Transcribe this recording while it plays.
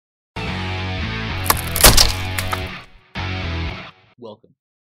welcome.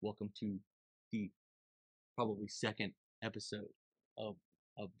 Welcome to the probably second episode of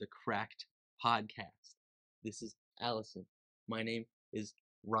the Craqt podcast. This is Allison. My name is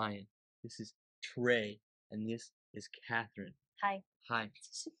Ryan. This is Trey, and this is Catherine. Hi. Hi.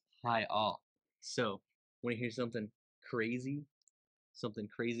 Hi all. So, want to hear something crazy? Something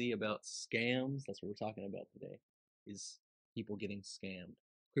crazy about scams? That's what we're talking about today. Is people getting scammed,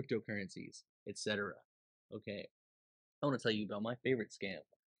 cryptocurrencies, etc. Okay. I want to tell you about my favorite scam.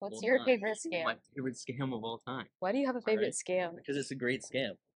 What's your favorite My scam? favorite scam of all time. Why do you have a favorite scam? Because it's a great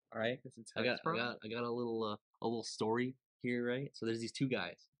scam. All right. I got a little story here, right? So there's these two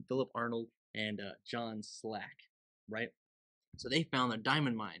guys, Philip Arnold and John Slack, right? So they found a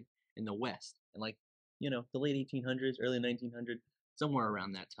diamond mine in the West, in the late 1800s, early 1900s, somewhere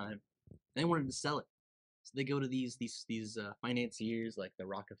around that time. And they wanted to sell it. So they go to these financiers like the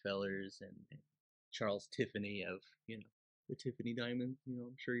Rockefellers and Charles Tiffany of the Tiffany diamond.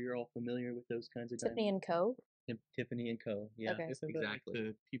 I'm sure you're all familiar with those kinds of Tiffany diamonds. and Co. Tiffany and Co. Yeah, Okay. Isn't that like exactly.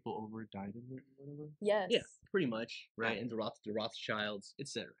 the people over died in it or whatever? Yes. Yeah, pretty much, right? And the Rothschilds,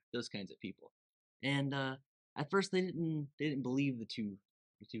 etc. Those kinds of people. And at first they didn't believe the two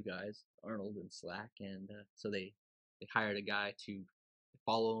guys, Arnold and Slack, and so they hired a guy to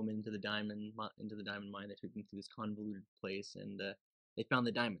follow them into the diamond mine. They took them to this convoluted place, and they found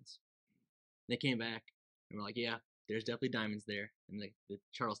the diamonds. They came back and were like, "Yeah, there's definitely diamonds there." And the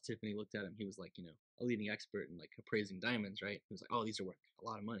Charles Tiffany looked at him. He was like, a leading expert in like appraising diamonds, right? He was like, "Oh, these are worth a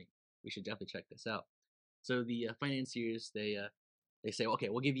lot of money. We should definitely check this out." So the financiers they say, "Okay,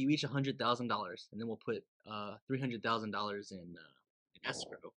 we'll give you each $100,000, and then we'll put $300,000 in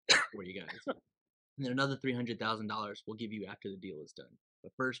escrow for you guys, and then another $300,000 we'll give you after the deal is done.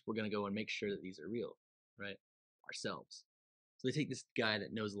 But first, we're gonna go and make sure that these are real, right? Ourselves." So they take this guy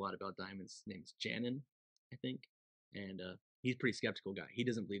that knows a lot about diamonds. His name's Janin, I think, and he's a pretty skeptical guy. He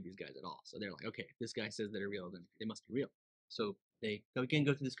doesn't believe these guys at all. So they're like, "Okay, if this guy says they're real, then they must be real." So they again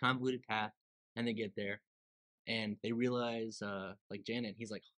go through this convoluted path, and they get there, and they realize, like Janet,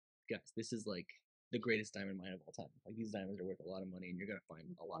 he's like, "Guys, this is like the greatest diamond mine of all time. Like these diamonds are worth a lot of money, and you're gonna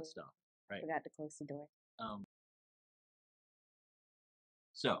find a lot of stuff, right?" Forgot to close the door.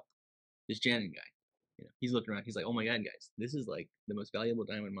 So this Janet guy, he's looking around. He's like, "Oh my God, guys, this is like the most valuable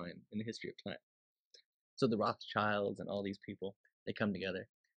diamond mine in the history of time." So the Rothschilds and all these people, they come together,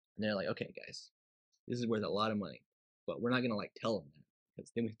 and they're like, "Okay, guys, this is worth a lot of money, but we're not gonna like tell them that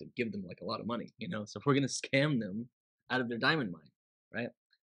because then we have to give them like a lot of money. So we're gonna scam them out of their diamond mine, right?"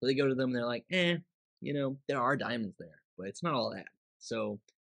 So they go to them, and they're like, there are diamonds there, but it's not all that. So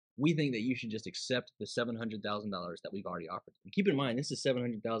we think that you should just accept the $700,000 that we've already offered. And keep in mind, this is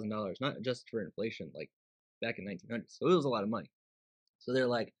 $700,000, not just for inflation, like back in 1900s. So it was a lot of money. So they're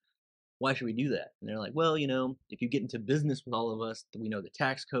like, "Why should we do that?" And they're like, "Well, if you get into business with all of us, we know the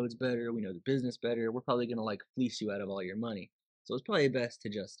tax codes better, we know the business better. We're probably gonna like fleece you out of all your money. So it's probably best to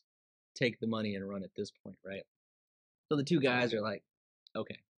just take the money and run at this point, right?" So the two guys are like,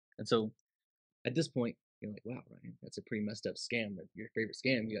 "Okay." And so at this point, you're like, "Wow, Ryan, that's a pretty messed up scam. Your favorite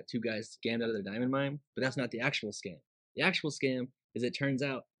scam. You got two guys scammed out of their diamond mine." But that's not the actual scam. The actual scam is it turns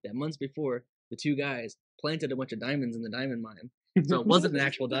out that months before, the two guys planted a bunch of diamonds in the diamond mine. So it wasn't an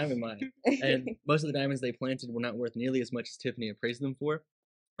actual diamond mine. And most of the diamonds they planted were not worth nearly as much as Tiffany appraised them for.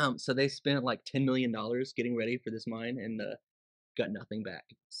 So they spent like $10 million getting ready for this mine and got nothing back.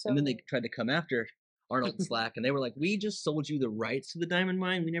 And then they tried to come after Arnold and Slack, and they were like, "We just sold you the rights to the diamond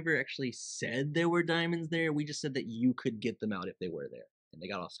mine. We never actually said there were diamonds there. We just said that you could get them out if they were there." And they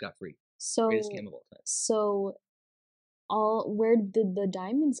got off scot-free. Greatest scam of all time. So where did the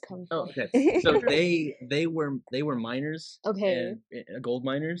diamonds come from? Oh, okay. So they were miners. Okay. And gold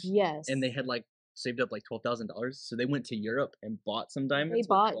miners. Yes. And they had like saved up like $12,000. So they went to Europe and bought some diamonds. They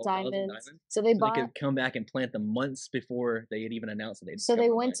bought diamonds. So they could come back and plant them months before they had even announced that they'd. So they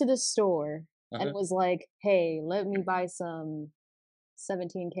went to the store and was like, "Hey, let me buy some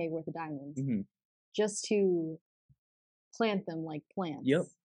 17K worth of diamonds just to plant them like plants." Yep.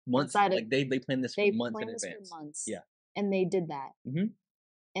 Months. Like they planned this for months in advance. For months. Yeah. And they did that.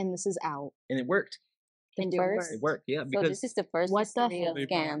 And this is out. And it worked. It worked, yeah. Because so this is the first history of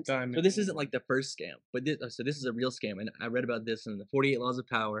scams. So this isn't like the first scam, but this is a real scam, and I read about this in the 48 Laws of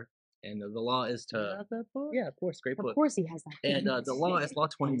Power, and the law is to. You have that book? Yeah, of course, great book. Of course, he has that. And the law is Law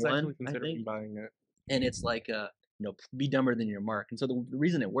 21, I think. Buying it. And it's like be dumber than your mark. And so the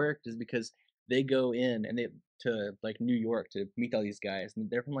reason it worked is because they go in and they to like New York to meet all these guys, and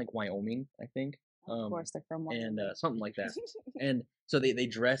they're from like Wyoming, I think. Of course, they're from Wyoming. And something like that. And so they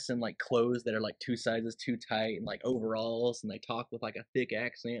dress in like clothes that are like two sizes too tight and like overalls, and they talk with like a thick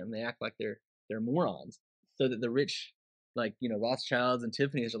accent, and they act like they're morons, so that the rich like, you know, Rothschilds and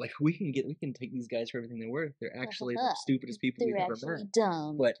Tiffany's are like, we can take these guys for everything they're worth. They're actually the stupidest people we've ever met.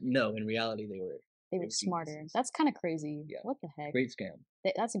 Dumb. But no, in reality, they were smarter. geniuses. That's kind of crazy. Yeah. What the heck? Great scam.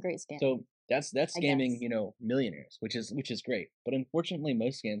 That's a great scam. So that's scamming, you know, millionaires, which is great. But unfortunately,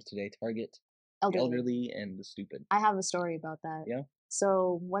 most scams today target the elderly and the stupid. I have a story about that. Yeah.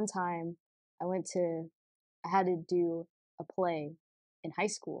 So one time, I had to do a play in high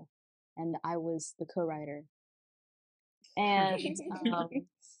school, and I was the co-writer. And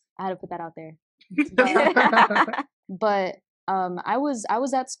I had to put that out there. But I was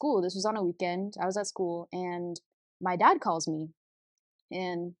at school. This was on a weekend. I was at school, and my dad calls me,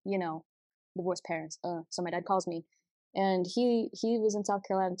 and you know, divorced parents. So my dad calls me, and he was in South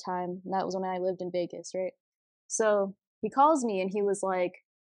Carolina at the time. And that was when I lived in Vegas, right? So he calls me, and he was like,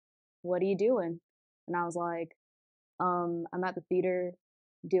 "What are you doing?" And I was like, I'm at the theater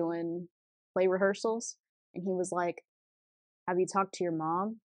doing play rehearsals." And he was like, "Have you talked to your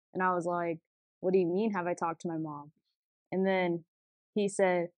mom?" And I was like, "What do you mean, have I talked to my mom?" And then he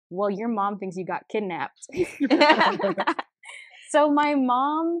said, "Well, your mom thinks you got kidnapped." So my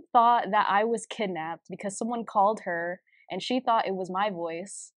mom thought that I was kidnapped because someone called her and she thought it was my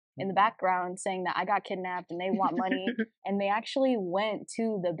voice in the background saying that I got kidnapped and they want money. And they actually went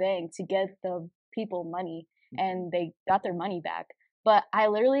to the bank to get the people money and they got their money back. But I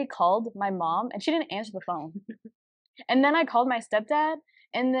literally called my mom and she didn't answer the phone. And then I called my stepdad,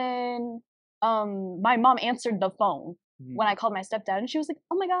 and then my mom answered the phone when I called my stepdad, and she was like,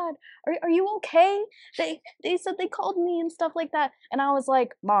 "Oh my God, are you okay? They said they called me and stuff like that." And I was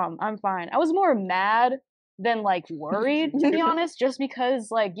like, "Mom, I'm fine." I was more mad than like worried, to be honest, just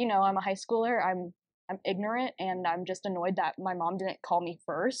because like, you know, I'm a high schooler, I'm ignorant, and I'm just annoyed that my mom didn't call me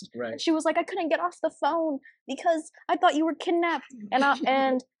first. Right. And she was like, "I couldn't get off the phone because I thought you were kidnapped."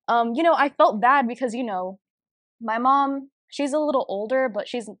 And you know, I felt bad because, you know, my mom, she's a little older, but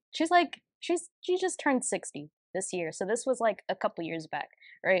she just turned 60 this year. So this was like a couple years back,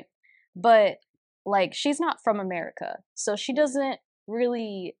 right? But like she's not from America. So she doesn't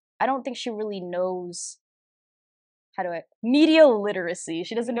really, I don't think she really knows media literacy.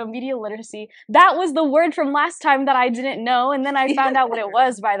 She doesn't know media literacy. That was the word from last time that I didn't know, and then I found out what it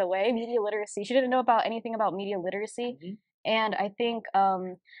was, by the way. Media literacy. She didn't know about anything about media literacy. And I think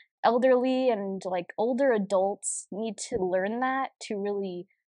elderly and like older adults need to learn that to really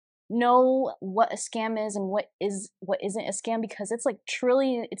know what a scam is and what isn't a scam, because it's a $1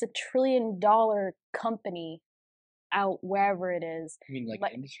 trillion company out wherever it is. You mean like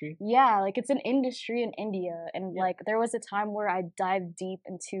an industry? Yeah, like it's an industry in India, and like there was a time where I dived deep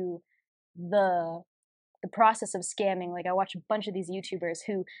into the process of scamming. Like I watch a bunch of these YouTubers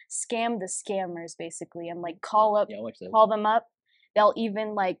who scam the scammers basically, and like call them up. They'll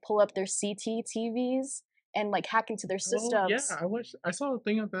even like pull up their CCTVs and like hack into their systems. Yeah, I saw a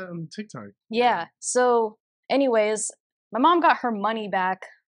thing of that on TikTok. Yeah. So, anyways, my mom got her money back,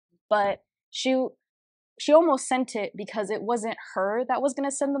 but she almost sent it because it wasn't her that was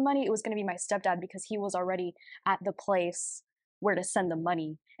gonna send the money. It was gonna be my stepdad because he was already at the place where to send the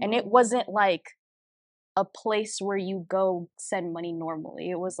money, and it wasn't like a place where you go send money normally.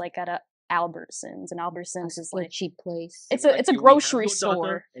 It was like at a Albertsons, and Albertsons is like a cheap place. It's a grocery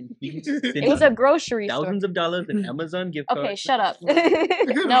store. It was a grocery store. Thousands of dollars in Amazon gift cards. Okay, shut up. No,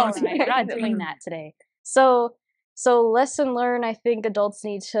 we're not doing that today. So lesson learned. I think adults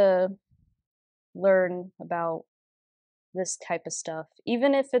need to learn about this type of stuff,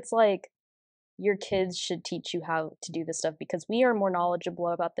 even if it's like your kids should teach you how to do this stuff, because we are more knowledgeable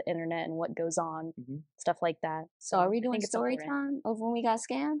about the internet and what goes on, stuff like that. So are we doing story time of when we got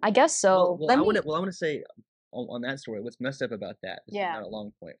scammed? I guess so. I want to say on that story, what's messed up about that, this is not a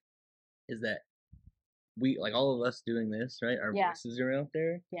long point, is that we, like all of us doing this, right? Our voices are out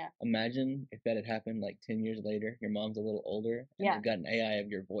there. Yeah. Imagine if that had happened like 10 years later. Your mom's a little older, and you've got an AI of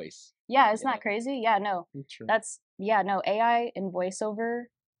your voice. Yeah, isn't that crazy? Yeah, no. True. AI and voiceover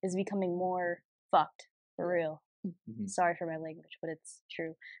is becoming more fucked, for real. Sorry for my language, but it's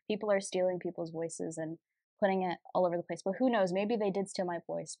true. People are stealing people's voices and putting it all over the place. But who knows? Maybe they did steal my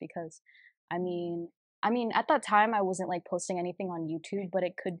voice, because I mean, at that time I wasn't like posting anything on YouTube, but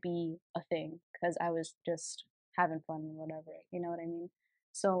it could be a thing because I was just having fun and whatever. You know what I mean?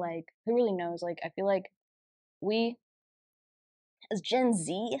 So like, who really knows? Like, I feel like we, as Gen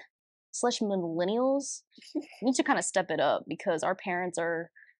Z / millennials, need to kind of step it up, because our parents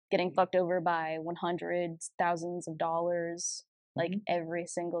are getting fucked over by hundreds, thousands of dollars like every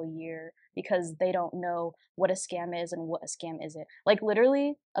single year because they don't know what a scam is and what a scam isn't. Like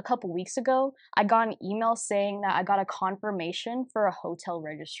literally a couple weeks ago, I got an email saying that I got a confirmation for a hotel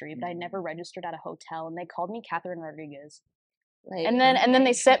registry, but I never registered at a hotel, and they called me Catherine Rodriguez. Like, And then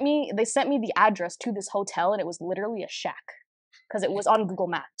they sent me the address to this hotel, and it was literally a shack because it was on Google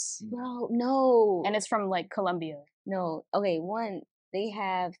Maps, bro, no. and it's from like Colombia. No. Okay, one, they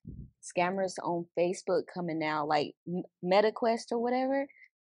have scammers on Facebook coming now, like MetaQuest or whatever,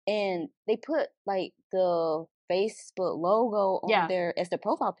 and they put like the Facebook logo on Yeah. there as the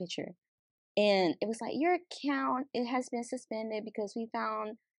profile picture. And it was like, your account, it has been suspended because we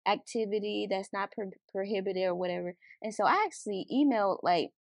found activity that's not prohibited or whatever. And so I actually emailed, like,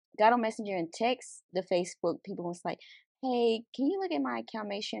 got on Messenger and text the Facebook people, and was like, hey, can you look at my account,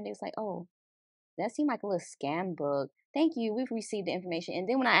 make sure? And they was like, oh, that seemed like a little scam bug. Thank you, we've received the information. And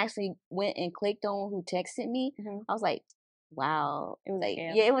then when I actually went and clicked on who texted me, I was like, wow, It was like, a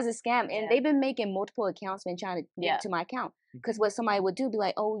scam. yeah, it was a scam. And Yeah. they've been making multiple accounts, been trying to get Yeah. to my account. Because what somebody would do, be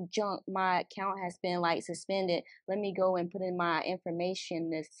like, oh, junk, my account has been like suspended. Let me go and put in my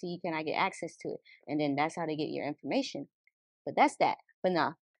information to see can I get access to it. And then that's how they get your information. But that's that. But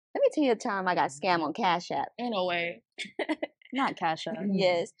nah, let me tell you a time I got scammed on Cash App. In a way. Not Cash App.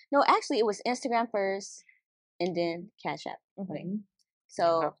 Yes. No, actually, it was Instagram first, and then Cash App. Okay. You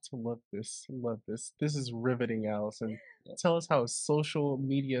So have to love this. Love this. This is riveting, Allison. Tell us how a social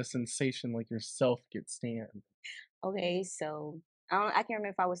media sensation like yourself gets scammed. okay, so I can't remember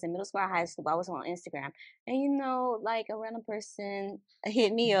if I was in middle school or high school, but I was on Instagram, and like a random person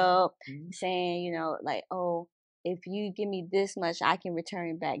hit me up saying, like, oh, if you give me this much, I can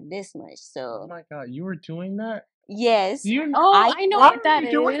return back this much. Oh So my god, you were doing that? yes, You Oh, I know what that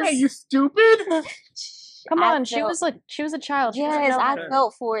you doing that, is. you stupid? Come I on, she was a child. She doesn't Yes, know I better.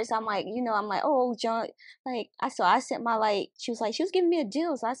 felt for it. So I'm like, oh, John, like I sent my she was giving me a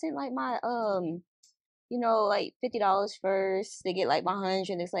deal, so I sent like my like $50 first to get like my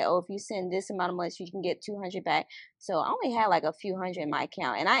 100. It's like, oh, if you send this amount of money, you can get 200 back. So I only had like a few hundred in my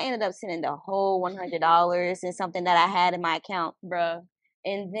account, and I ended up sending the whole $100 and something that I had in my account. Bruh.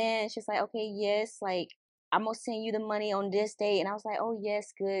 And then she's like, okay, yes, like I'm gonna send you the money on this date. And I was like, oh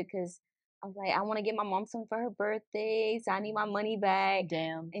yes, good, because I was like, I want to get my mom something for her birthday, so I need my money back.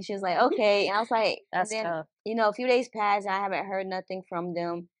 Damn. And she was like, okay. And I was like, That's and then tough. a few days passed, and I haven't heard nothing from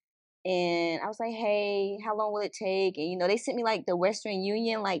them. And I was like, hey, how long will it take? And they sent me like the Western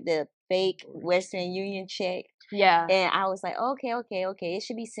Union, like the fake Western Union check. Yeah. And I was like, okay, it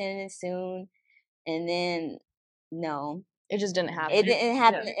should be sending soon. And then no, It just didn't happen. it didn't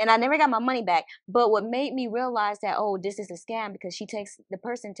happen, and I never got my money back. But what made me realize that, oh, this is a scam, because the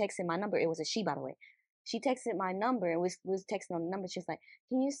person texted my number. It was a she, by the way. She texted my number and was texting on the number. She was like,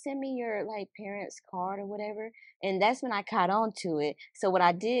 can you send me your like parents' card or whatever? And that's when I caught on to it. So what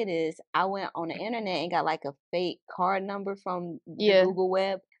I did is I went on the internet and got like a fake card number from the Google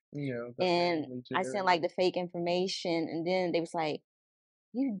web. And I sent like the fake information, and then they was like,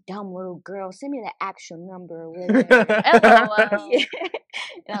 you dumb little girl, send me the actual number or whatever. LOL. Yeah.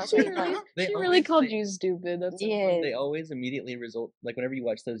 And I was like, She really called you stupid. That's so funny. They always immediately result, like whenever you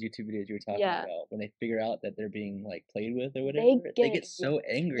watch those YouTube videos you were talking about, when they figure out that they're being like played with or whatever, they get so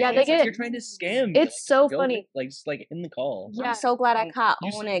angry. Yeah, It's like, you're trying to scam me. It's so funny. Just like in the call. I'm so glad I caught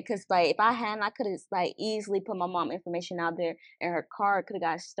on it, because like if I hadn't, I could have like easily put my mom information out there, and her card could have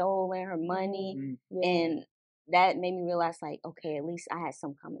got stolen, her money, and that made me realize, like, okay, at least I had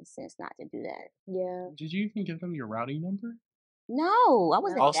some common sense not to do that. Yeah. Did you even give them your routing number? No, I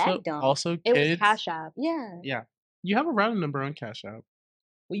wasn't that dumb. Also, kids. It was Cash App. Yeah. Yeah. You have a routing number on Cash App.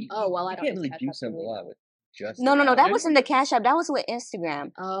 Well, I you don't can't use really Cash do App something a really. lot with just. No, that wasn't the Cash App. That was with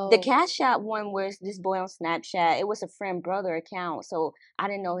Instagram. Oh. The Cash App one was this boy on Snapchat. It was a friend brother account, so I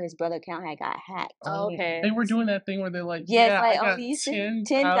didn't know his brother account had got hacked. Oh, okay. They were doing that thing where they're like, Yes, yeah, like, I got you sent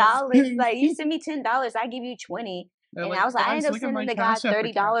 $10. like, you send me $10, I give you 20. They're And like, I was like, I "Guys, ended up look at sending my the guy Cash App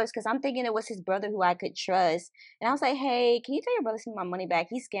account." $30 because I'm thinking it was his brother who I could trust. And I was like, hey, can you tell your brother to send me my money back?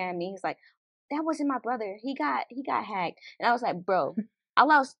 He scammed me. He's like, that wasn't my brother. He got hacked. And I was like, bro, I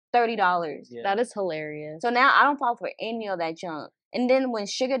lost $30. Yeah. That is hilarious. So now I don't fall for any of that junk. And then when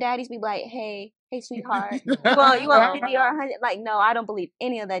sugar daddies be like, hey sweetheart, you want 50 or 100? Like, no, I don't believe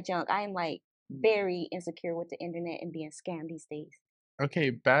any of that junk. I am like very insecure with the internet and being scammed these days.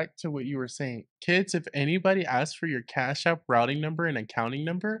 Okay, back to what you were saying. Kids, if anybody asks for your Cash App routing number and accounting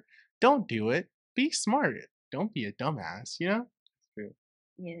number, don't do it. Be smart. Don't be a dumbass, True.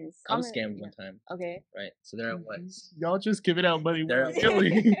 Yes. I was scammed one time. Okay. Right. So there I was. Y'all just giving out money. There I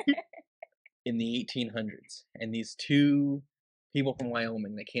willy-nilly. in the 1800s, and these two people from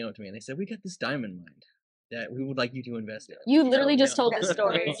Wyoming, they came up to me and they said, we got this diamond mine. that we would like you to invest in. You literally No, just told this no.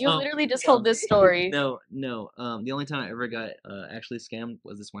 story. You Um, literally just told this story. No. The only time I ever got actually scammed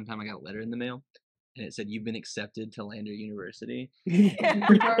was this one time I got a letter in the mail, and it said you've been accepted to Lander University.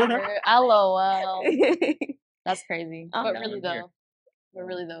 LOL. That's crazy. Oh, But now really I'm here. though. But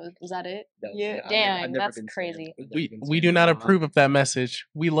really though, was that it? That was Yeah. it. I've Dang, never that's been scammed. crazy. I've never we been we scammed. do not approve of that message.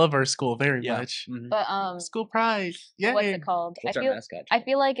 We love our school very Yeah. much. Mhm. But School pride. Yeah. what's it called? What's I our feel mascot? I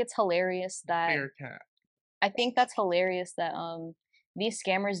feel like it's hilarious that Bearcat. I think that's hilarious that these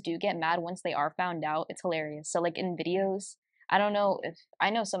scammers do get mad once they are found out. It's hilarious. So like in videos, I don't know if I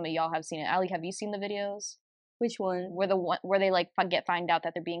know some of y'all have seen it. Ali, have you seen the videos Which one? where they like find out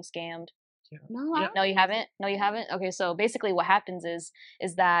that they're being scammed? No, Yeah. I No, you haven't. No, you haven't. Okay, so basically, what happens is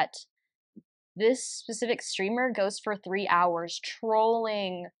that this specific streamer goes for 3 hours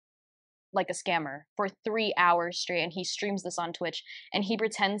trolling like a scammer for 3 hours straight, and he streams this on Twitch, and he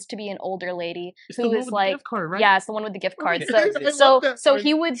pretends to be an older lady It's the who one is with the like, gift card, right? yeah, it's the one with the gift Oh my card. goodness, I So love that so one.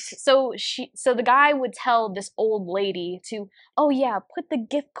 he would so the guy would tell this old lady to, oh yeah, put the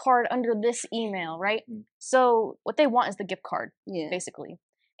gift card under this email, right? Mm. So what they want is the gift card, yeah. basically.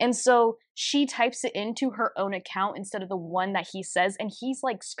 And so she types it into her own account instead of the one that he says, and he's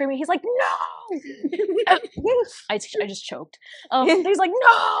like screaming. He's like, "No!" I just choked. He's like,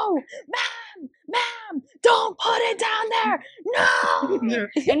 "No, ma'am, don't put it down there, no!"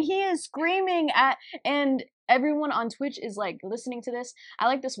 And he is screaming and everyone on Twitch is like listening to this. I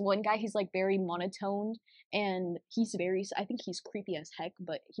like this one guy. He's like very monotoned, and I think he's creepy as heck,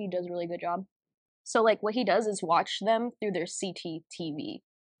 but he does a really good job. So like what he does is watch them through their CCTV.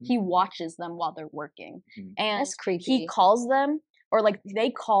 He watches them while they're working, Mhm. and That's creepy. he calls them, or like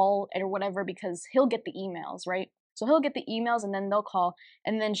they call or whatever, because he'll get the emails, right? So he'll get the emails, and then they'll call,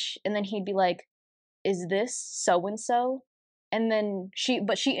 and then he'd be like, "Is this so and so?" And then she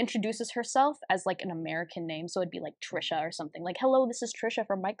introduces herself as like an American name, so it'd be like Trisha or something. Like, "Hello, this is Trisha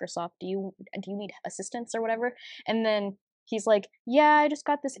from Microsoft. Do you need assistance or whatever?" And then he's like, "Yeah, I just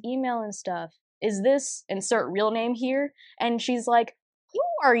got this email and stuff. Is this insert real name here?" And she's like, "Who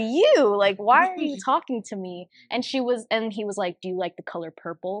are you? Like, why are you talking to me?" And he was like, "Do you like the color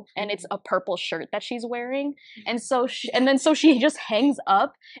purple?" And it's a purple shirt that she's wearing. And so she just hangs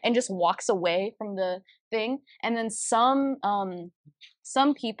up and just walks away from the thing. And then some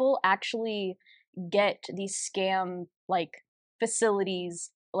people actually get these scam like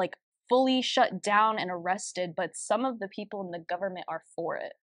facilities like fully shut down and arrested, but some of the people in the government are for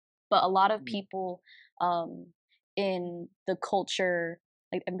it. But a lot of people in the culture,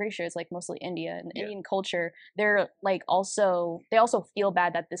 like I'm pretty sure it's like mostly India and Yeah. Indian culture, they're like they also feel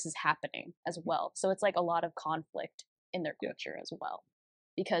bad that this is happening as well. So it's like a lot of conflict in their Yeah. culture as well,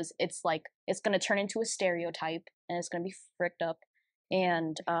 because it's like it's gonna turn into a stereotype and it's gonna be fricked up,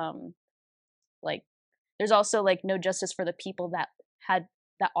 and like there's also like no justice for the people that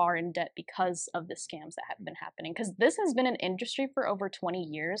are in debt because of the scams that have been happening, because this has been an industry for over 20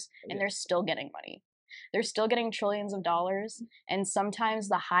 years and Yeah. they're still getting money. They're still getting trillions of dollars, and sometimes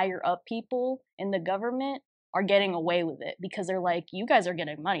the higher up people in the government are getting away with it because they're like, you guys are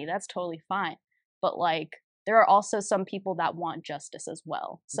getting money, that's totally fine. But like there are also some people that want justice as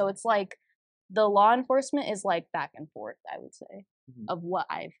well. So it's like the law enforcement is like back and forth, I would say, Mhm. of what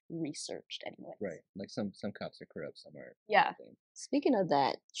I've researched anyway. Right. Like some cops are corrupt, some are. Yeah. Speaking of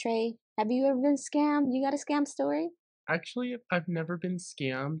that, Trey, have you ever been scammed? You got a scam story? Actually, I've never been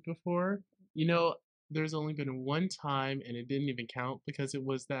scammed before. There's only been one time, and it didn't even count because it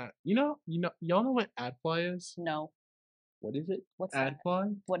was that. Y'all know what AdFly is? No. What is it? What's that?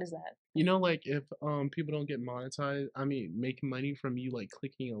 AdFly. What is that? Like if people don't get monetized, make money from you like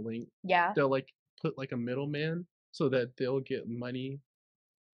clicking a link, Yeah. they'll like put like a middleman so that they'll get money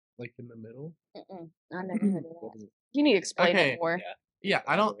like in the middle. I never heard of What that. is it? You need to explain Okay. it more. Yeah.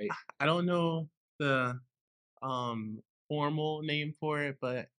 Yeah, Elaborate. I don't know the formal name for it,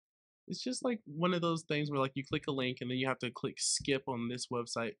 but it's just like one of those things where like you click a link and then you have to click skip on this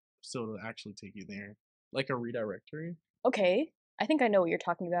website so it'll actually take you there. Like a redirectory. Okay. I think I know what you're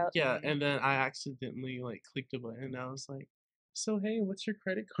talking about. Yeah, and then I accidentally like clicked a button and I was like, so hey, what's your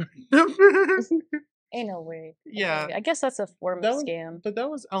credit card number? Ain't no way. Yeah. I guess that's a form of scam. But that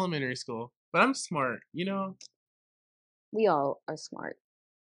was elementary school. But I'm smart, We all are smart.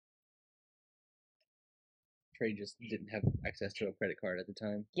 Trey just didn't have access to a credit card at the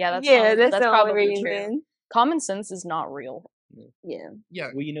time. Yeah, that's that's the only probably true. reason. Common sense is not real. Yeah. Yeah.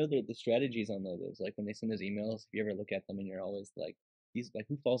 Well, the strategies on those, like when they send those emails, if you ever look at them and you're always like,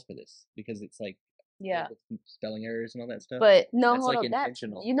 who falls for this? Because it's like Yeah. with spelling errors and all that stuff. But No, That's hold like up. That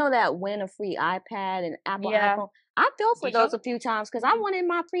intentional. you know that win a free iPad and Apple Yeah. iPhone. I fell for Did those y'all? a few times because I wanted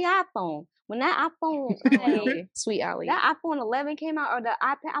my free iPhone. When that iPhone, Allie, sweet Allie. that iPhone 11 came out or the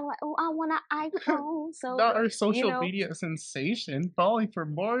iPad, I'm like, oh, I want an iPhone. So Not our you social know, media sensation, falling for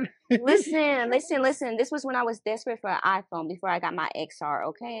more. listen. This was when I was desperate for an iPhone before I got my XR.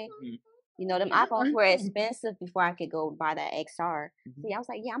 Okay. Mhm. You know, them iPhones were expensive before I could go buy that XR. Mhm. See, I was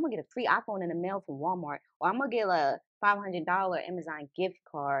like, yeah, I'm gonna get a free iPhone in the mail from Walmart, or I'm gonna get a $500 Amazon gift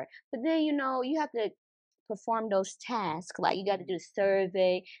card. But then, you know, you have to perform those tasks. Like you got to do a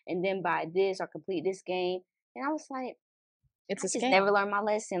survey and then buy this or complete this game. And I was like, It's I a just scam. never learned my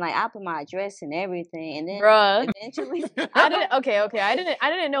lesson. Like I put my address and everything, and then Bruh. eventually, I didn't. Okay. I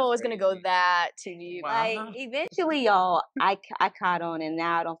didn't know it was gonna go that deep. like Wow. eventually, y'all, I caught on, and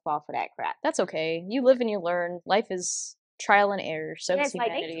now I don't fall for that crap. That's okay. You live and you learn. Life is trial and error. So is Yes, like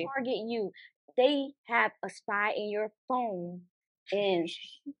they humanity. target you. They have a spy in your phone and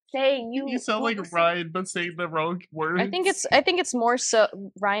say You you. sound like Ryan, but saying the wrong words. I think it's more so.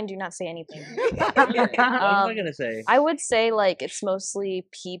 Ryan, do not say anything. What am I gonna say? I would say like it's mostly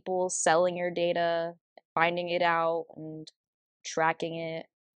people selling your data, finding it out, and tracking it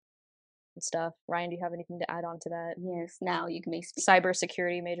and stuff. Ryan, do you have anything to add on to that? Yes, now you can make speak.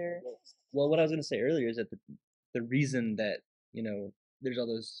 Cybersecurity major. Well, what I was gonna say earlier is that the reason that there's all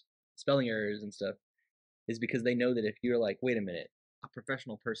those spelling errors and stuff is because they know that if you're like, wait a minute, a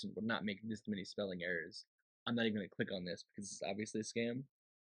professional person would not make this many spelling errors. I'm not even gonna click on this because it's obviously a scam.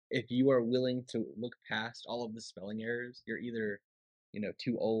 If you are willing to look past all of the spelling errors, you're either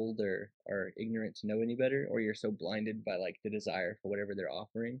too old or ignorant to know any better, or you're so blinded by like the desire for whatever they're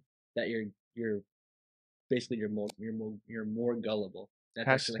offering that you're basically you're more gullible. That's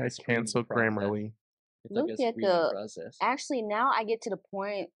actually like a Hashtag screening cancel process. Grammarly. It's like Look a at screening the. process. Actually, now I get to the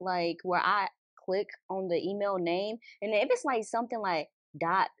point like where I click on the email name, and if it's like something like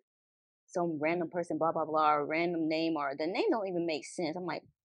dot some random person blah blah blah or random name or the name don't even make sense. I'm like,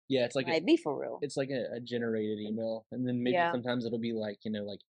 Yeah, it's like be for real. it's like a generated email, and then maybe Yeah. sometimes it'll be like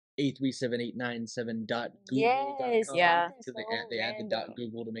like 837897.google.com. Yes, Yeah. Because something they so add the random.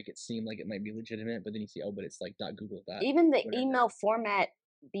 .google to make it seem like it might be legitimate, but then you see, oh, but it's like .google. Even the whatever. email format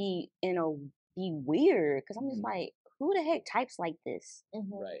be weird because I'm just Mhm. like, who the heck types like this?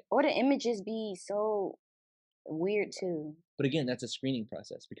 Right. Or the images be so weird too. But again, that's a screening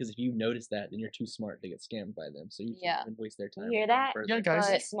process because if you notice that, then you're too smart to get scammed by them. So you Yeah. can't even waste their time. You hear going that? further. Yeah, guys.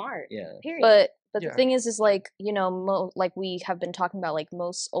 Be But- smart. Yeah. Period. But the Yeah. thing is like like we have been talking about, like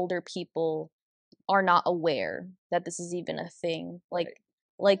most older people are not aware that this is even a thing.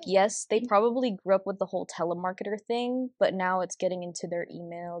 Like yes, they probably grew up with the whole telemarketer thing, but now it's getting into their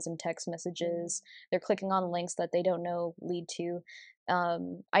emails and text messages. They're clicking on links that they don't know lead to.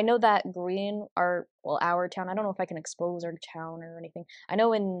 I know that our town, I don't know if I can expose our town or anything. I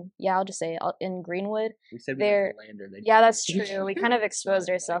know I'll just say in Greenwood, We said we They're- went to Lander. They yeah, that's true. We kind of exposed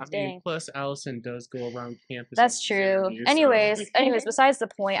I ourselves. mean, Dang. plus Allison does go around campus. That's and true. interviews, so- Anyways, besides the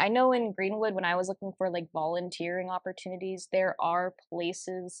point, I know in Greenwood when I was looking for like volunteering opportunities, there are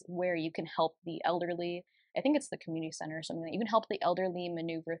places where you can help the elderly. I think it's the community center or something. You can help the elderly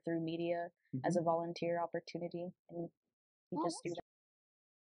maneuver through media as a volunteer opportunity, and you Oh, just do that's that.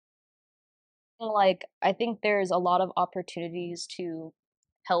 And, like I think there's a lot of opportunities to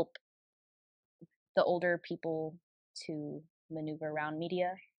help the older people to maneuver around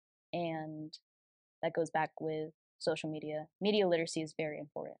media, and that goes back with social media. Media literacy is very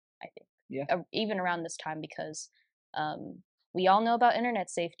important, I think. Yeah. Even around this time because we all know about internet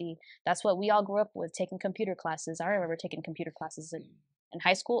safety. That's what we all grew up with, taking computer classes. I remember taking computer classes in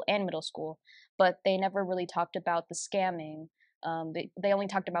high school and middle school, but they never really talked about the scamming. They only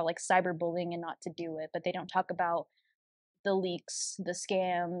talked about like cyberbullying and not to do it, but they don't talk about the leaks, the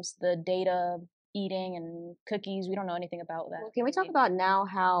scams, the data eating and cookies. We don't know anything about that. Well, can we talk about now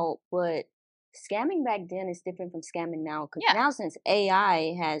how what scamming back then is different from scamming now? Because Yeah. now since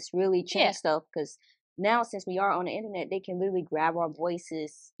AI has really changed Yeah. stuff, because now since we are on the internet, they can literally grab our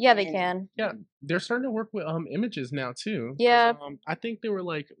voices. Yeah, they and- can. Yeah, they're starting to work with images now too. 'Cause, Yeah. I think they were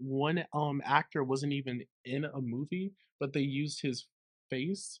like one actor wasn't even in a movie, but they used his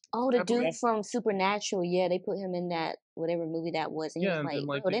face. Oh, the I dude believe. from Supernatural, yeah, they put him in that whatever movie that was, and Yeah, he was and like, then,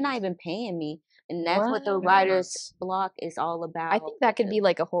 like, "Bro, they they're not just- even paying me," and that's what the What? writer's block is all about. I think that could be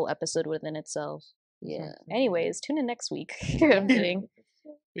like a whole episode within itself. Yeah. Anyways, tune in next week. I'm kidding.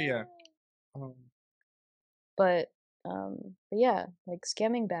 But yeah. But yeah, like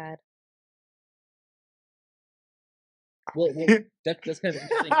scamming bad. Well, that's kind of an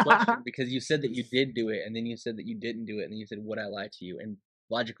interesting question because you said that you did do it, and then you said that you didn't do it, and then you said, "Would I lie to you?" And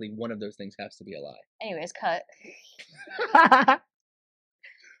logically one of those things has to be a lie. Anyways, cut.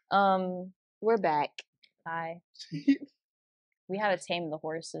 We're back. Hi. We had to tame the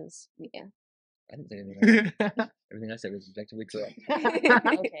horses. Yeah. I didn't say anything like that. Everything I said was objectively correct.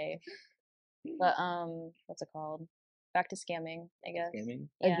 Okay. But what's it called? Back to scamming, I guess. Scamming?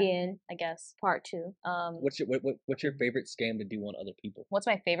 Yeah, Again, I guess. part 2. What's your favorite scam to do on other people? What's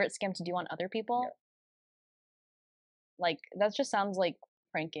my favorite scam to do on other people? Like that just sounds like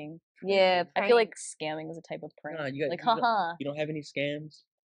pranking. Yeah, I feel like scamming is a type of prank. Nah, you like, you don't- haha. You don't have any scams?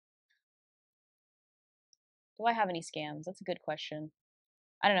 Do I have any scams? That's a good question.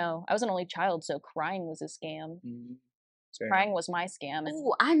 I don't know. I was an only child, so crying was a scam. Fair Crying enough. was my scam. And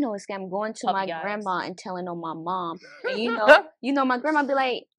Ooh, I know a scam. Going to my Puppy eyes. grandma and telling on my mom. And you know, my grandma be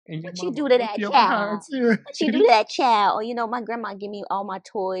like, And your what you mama do to whip that your child? behind, too. What you do to that child? Or, you know, my grandma give me all my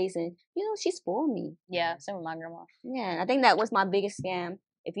toys and, you know, she spoiled me. yeah, same with my grandma. Yeah, I think that was my biggest scam.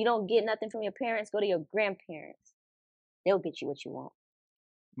 If you don't get nothing from your parents, go to your grandparents. They'll get you what you want.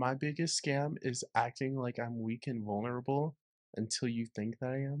 My biggest scam is acting like I'm weak and vulnerable until you think that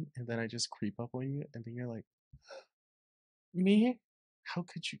I am, and then I just creep up on you, and then you're like, me? How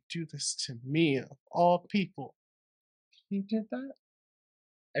could you do this to me, of all people? You did that?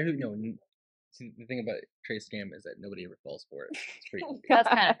 I really know. See, the thing about Trey's scam is that nobody ever falls for it. It's pretty easy. That's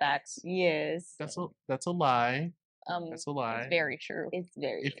kind of facts. Yes. That's a lie. That's a lie. It's very true. It's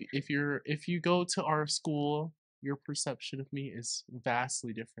very If you go to our school, your perception of me is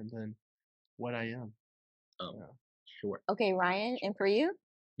vastly different than what I am. Yeah. Sure. Okay, Ryan, and for you?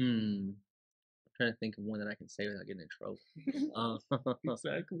 I'm trying to think of one that I can say without getting in trouble.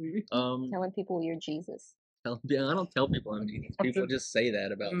 Exactly. Telling people you're Jesus. I don't tell people I'm Jesus. People just say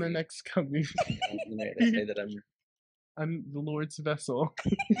that about In the me. next coming, They say that I'm the Lord's vessel.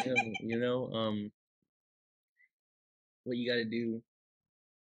 you know, what you gotta do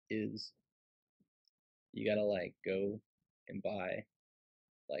is you gotta like go and buy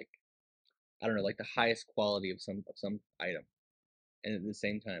like I don't know, like the highest quality of some item, and at the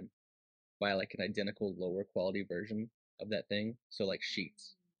same time buy like an identical lower quality version of that thing. So like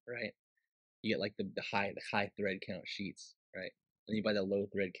sheets, right? You get like the high thread count sheets, right? Then you buy the low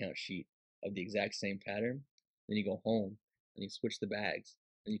thread count sheet of the exact same pattern. Then you go home and you switch the bags.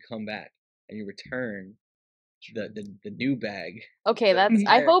 Then you come back and you return the new bag. Okay, the that's. I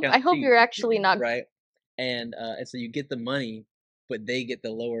higher hope. count I hope sheet, you're actually not. right. And so you get the money, but they get the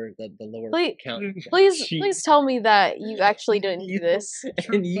lower Please, count. please, sheet. please tell me that you actually didn't do You- this.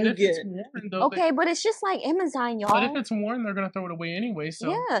 and you But if get it's worn, though, Okay, but it's just like Amazon, y'all. but if it's worn, they're gonna throw it away anyway. So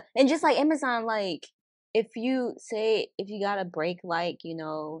Yeah, and just like Amazon, like if you got a brake light, you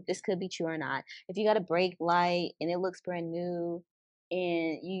know, this could be true or not. If you got a brake light and it looks brand new,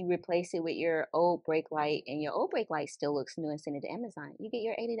 and you replace it with your old brake light, and your old brake light still looks new, and send it to Amazon, you get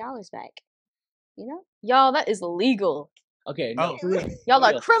your $80 back. You know? Y'all, that is illegal. okay. No, Oh. for real. Y'all for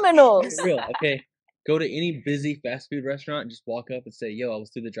are real. criminals. For real, okay. Go to any busy fast food restaurant and just walk up and say, "Yo, I was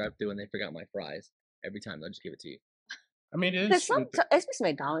through the drive-thru and they forgot my fries." Every time they'll just give it to you. I mean, it Because is true.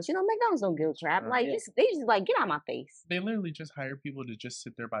 especially McDonald's, you know, McDonald's don't give a crap. Like Yeah. they just like get out my face. They literally just hire people to just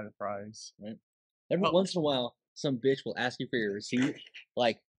sit there by the fries. Every Oh. once in a while, some bitch will ask you for your receipt,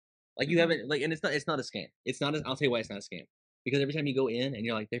 like you haven't like, and it's not a scam. It's not. I'll tell you why it's not a scam. Because every time you go in and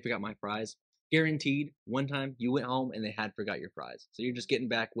you're like, they forgot my fries, guaranteed. One time you went home and they had forgot your fries, so you're just getting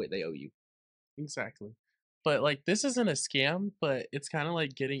back what they owe you. Exactly. But like this isn't a scam, but it's kind of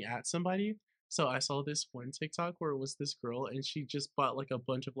like getting at somebody. So I saw this one TikTok where it was this girl and she just bought like a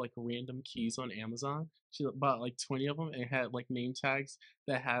bunch of like random keys on Amazon. She bought like 20 of them and had like name tags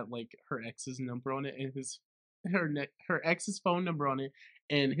that had like her ex's number on it and her ex's phone number on it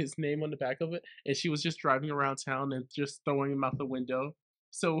and his name on the back of it. And she was just driving around town and just throwing them out the window.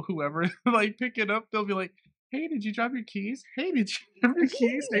 So whoever like pick it up, they'll be like, "Hey, did you drop your keys? Hey, did you drop your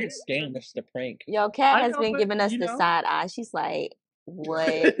keys?" Hey, It's a scam. That's just a prank. Yo, Kat I has know, been but, giving us you the know. side eye. She's like,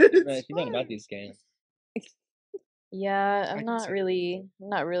 what? She's not about these scams. Yeah, I I'm can not see really,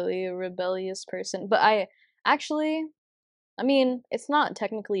 not really a rebellious person, but I mean, it's not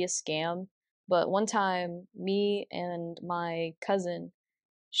technically a scam, but one time, me and my cousin,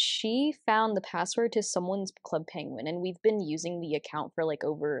 she found the password to someone's Club Penguin, and we've been using the account for like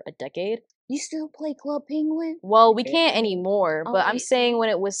over a decade. You still play Club Penguin? Well, we Okay. can't anymore, but I'm Okay. saying when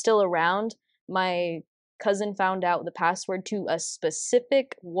it was still around, my cousin found out the password to a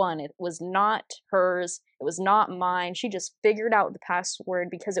specific one. It was not hers, it was not mine. She just figured out the password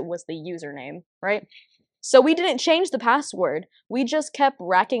because it was the username, right? So we didn't change the password. We just kept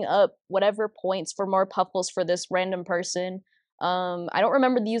racking up whatever points for more puffles for this random person. I don't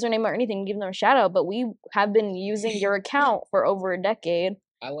remember the username or anything, giving them a shout out, but we have been using your account for over a decade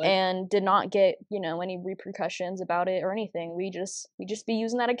and did not get, any repercussions about it or anything. We just be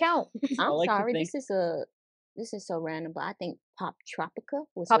using that account. I'm like to sorry, think- this is so random, but I think Pop Tropica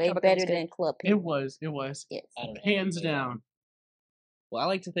was Pop way Tropica was better good. than Club It Penguin. was. Yes. I don't know. Hands down. Well, I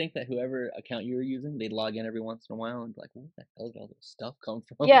like to think that whoever account you were using, they'd log in every once in a while and be like, "Where the hell did all this stuff come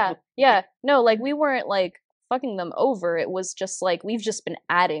from?" Yeah. No, like we weren't like fucking them over. It was just like we've just been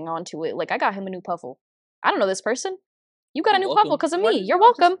adding onto it. Like I got him a new puffle. I don't know this person. You got a You're new welcome. puffle because of Why me. did You're you not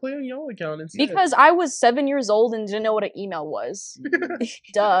just welcome. play on your account instead? Because I was 7 years old and didn't know what an email was.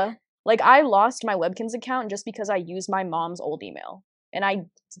 Duh. Like I lost my Webkins account just because I used my mom's old email. And I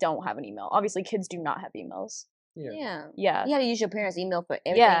don't have an email. Obviously kids do not have emails. Yeah. Yeah. You had to use your parents' email for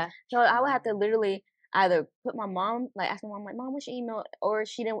everything. Yeah. So I would have to literally either put my mom, like ask my mom, like, Mom, what's your email? Or if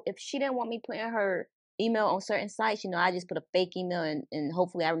she didn't want me putting her email on certain sites, I just put a fake email and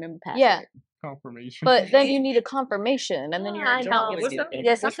hopefully I remember the password. Yeah. Confirmation. But then you need a confirmation and then your I account know. gets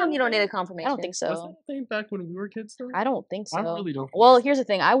Yeah, sometimes you don't need a confirmation. I don't think Was that so. a thing back when we were kids though? I don't think so. I really don't. Well, here's the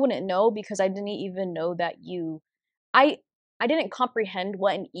thing. I wouldn't know because I didn't even know that I didn't comprehend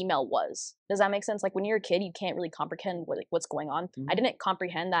what an email was. Does that make sense? Like when you're a kid, you can't really comprehend what's going on. I didn't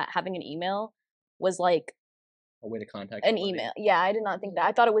comprehend that having an email was like A way to contact an somebody. email. Yeah, I did not think that.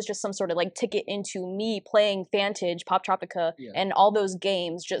 I thought it was just some sort of like ticket into me playing Fantage, Pop Tropica, Yeah. and all those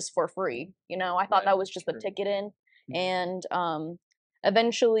games just for free. I thought Right, that was just a true. ticket in. Mhm. And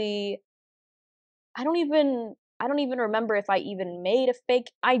eventually I don't even remember if I even made a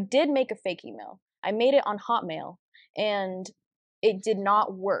fake. I did make a fake email. I made it on Hotmail and it did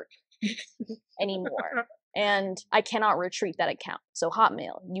not work anymore. And I cannot retrieve that account. So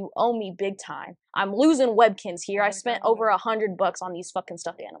Hotmail, you owe me big time. I'm losing Webkins here. Oh I my spent God. over $100 on these fucking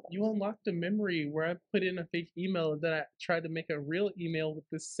stuffed animals. You unlocked a memory where I put in a fake email and then I tried to make a real email with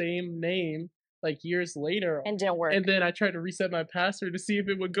the same name like years later. And didn't work. And then I tried to reset my password to see if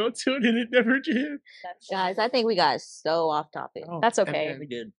it would go to it and it never did. Guys, I think we got so off topic. Oh, That's and okay. then- We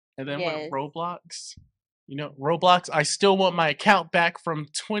did. And then Yes. with Roblox, Roblox, I still want my account back from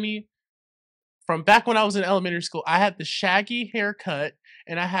back when I was in elementary school. I had the shaggy haircut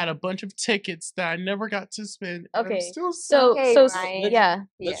and I had a bunch of tickets that I never got to spend. and I'm Okay, still So Okay, so Ryan. yeah.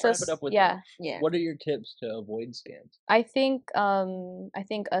 Let's So wrap it up with yeah. this. Yeah. What are your tips to avoid scams? I think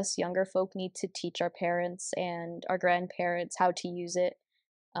us younger folk need to teach our parents and our grandparents how to use it,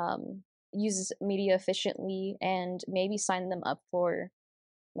 use media efficiently, and maybe sign them up for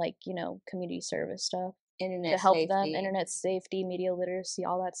like community service stuff Internet to help them. safety. Internet safety, media literacy,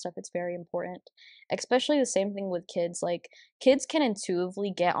 all that stuff. It's very important. Especially the same thing with kids. Like kids can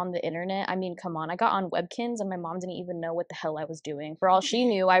intuitively get on the internet. I mean, come on, I got on Webkins and my mom didn't even know what the hell I was doing. For all she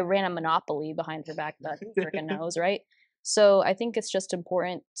knew, I ran a Monopoly behind her back. That freaking knows, right? So I think it's just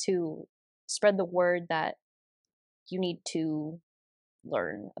important to spread the word that you need to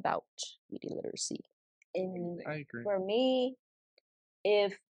learn about media literacy. And I agree. for me,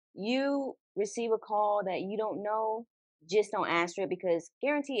 if you receive a call that you don't know, just don't answer it because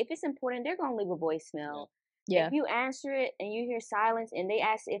guarantee if it's important, they're gonna leave a voicemail. Yeah. If you answer it and you hear silence and they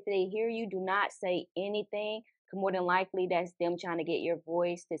ask if they hear you, do not say anything. 'Cause more than likely that's them trying to get your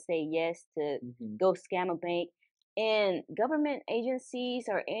voice to say yes to Mhm. go scam a bank. And government agencies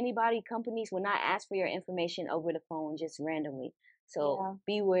or anybody, companies will not ask for your information over the phone just randomly. So Yeah.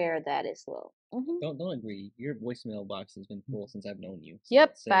 beware of that as well. Mm-hmm. Don't agree. Your voicemail box has been full since I've known you. So Yep,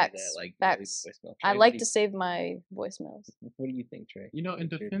 don't say facts, That, like, leave a facts. voicemail. I Trey, like what to save my voicemails. What do you think, Trey? In What's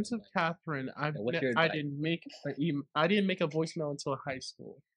your defense of advice? Catherine, what's your I advice? didn't make a voicemail until high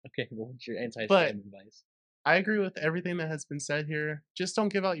school. Okay, well, what's your anti-scam But- advice? I agree with everything that has been said here. Just don't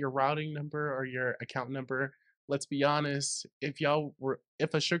give out your routing number or your account number. Let's be honest. If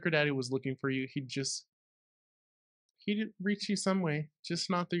a sugar daddy was looking for you, he'd reach you some way, just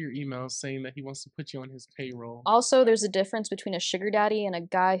not through your emails saying that he wants to put you on his payroll. Also, there's a difference between a sugar daddy and a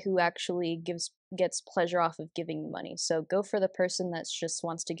guy who actually gets pleasure off of giving you money. So go for the person that just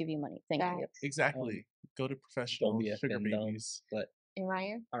wants to give you money. Thank you. Facts. Exactly. Go to professional Don't be a sugar fin dumb, babies. But And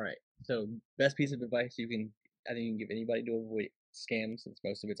Ryan? all right, so best piece of advice I think you can give anybody to avoid scams, since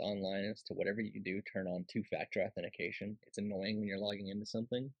most of it's online, is to whatever you do, turn on two-factor authentication. It's annoying when you're logging into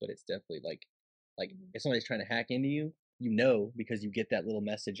something, but it's definitely like if somebody's trying to hack into you, because you get that little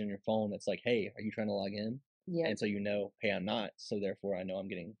message on your phone that's like, hey, are you trying to log in? Yeah. And so hey, I'm not. So therefore, I know I'm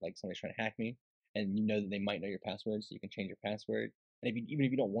getting like somebody's trying to hack me, and you know that they might know your password, so you can change your password. And even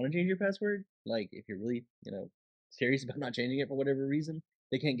if you don't want to change your password, like if you're really serious about not changing it for whatever reason,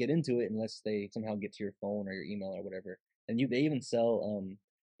 they can't get into it unless they somehow get to your phone or your email or whatever. And they even sell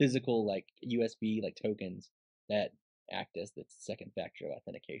physical like USB like tokens that act as the second factor of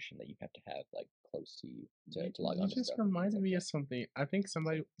authentication that you have to have like close to you to log You on to just stuff. and things reminded like me that. of something. I think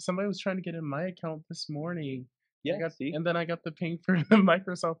somebody was trying to get in my account this morning. Yeah, see? And then I got the ping for the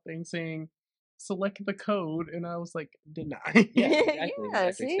Microsoft thing saying, select the code, and I was like, deny. Yeah, Yeah,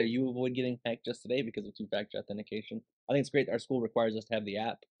 exactly. So see? you avoid getting hacked just today because of two-factor authentication. I think it's great. Our school requires us to have the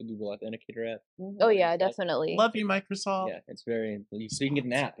app, the Google Authenticator app. Oh Mhm. yeah, Stuff. definitely. Love you, Microsoft. Yeah, it's very so you can get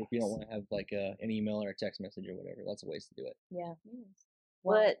an app if you don't want to have like an email or a text message or whatever. Lots of ways to do it. Yeah. Yes.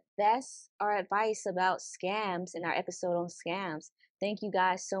 Well, But that's our advice about scams in our episode on scams. Thank you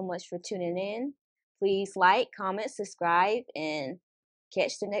guys so much for tuning in. Please like, comment, subscribe, and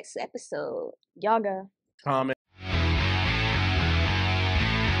catch the next episode. Yaga. Comment.